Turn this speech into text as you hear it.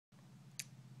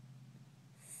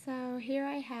here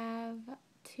I have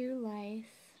 2 lice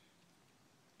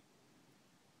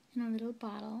in a little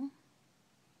bottle.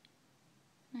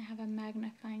 I have a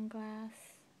magnifying glass.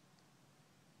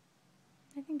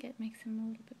 I think it makes them a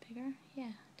little bit bigger.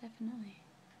 Yeah, definitely.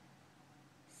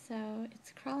 So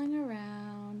it's crawling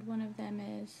around. One of them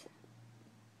is,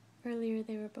 earlier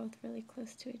they were both really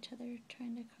close to each other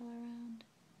trying to crawl around.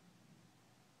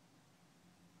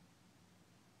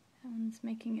 That one's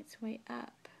making its way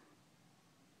up,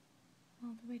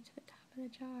 all the way to the top of the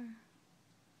jar.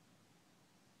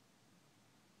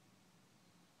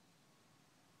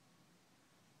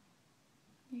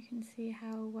 You can see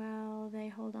how well they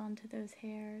hold on to those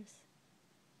hairs.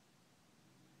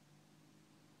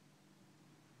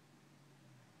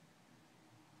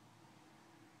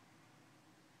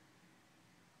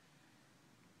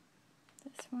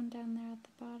 This one down there at the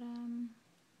bottom.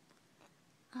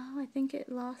 Oh, I think it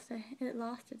lost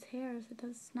its hairs. It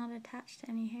does not attach to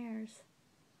any hairs.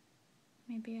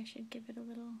 Maybe I should give it a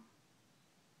little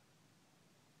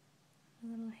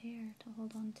hair to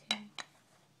hold on to.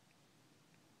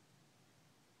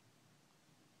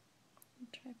 I'll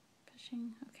try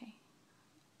pushing. Okay.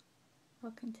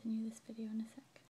 I'll continue this video in a sec.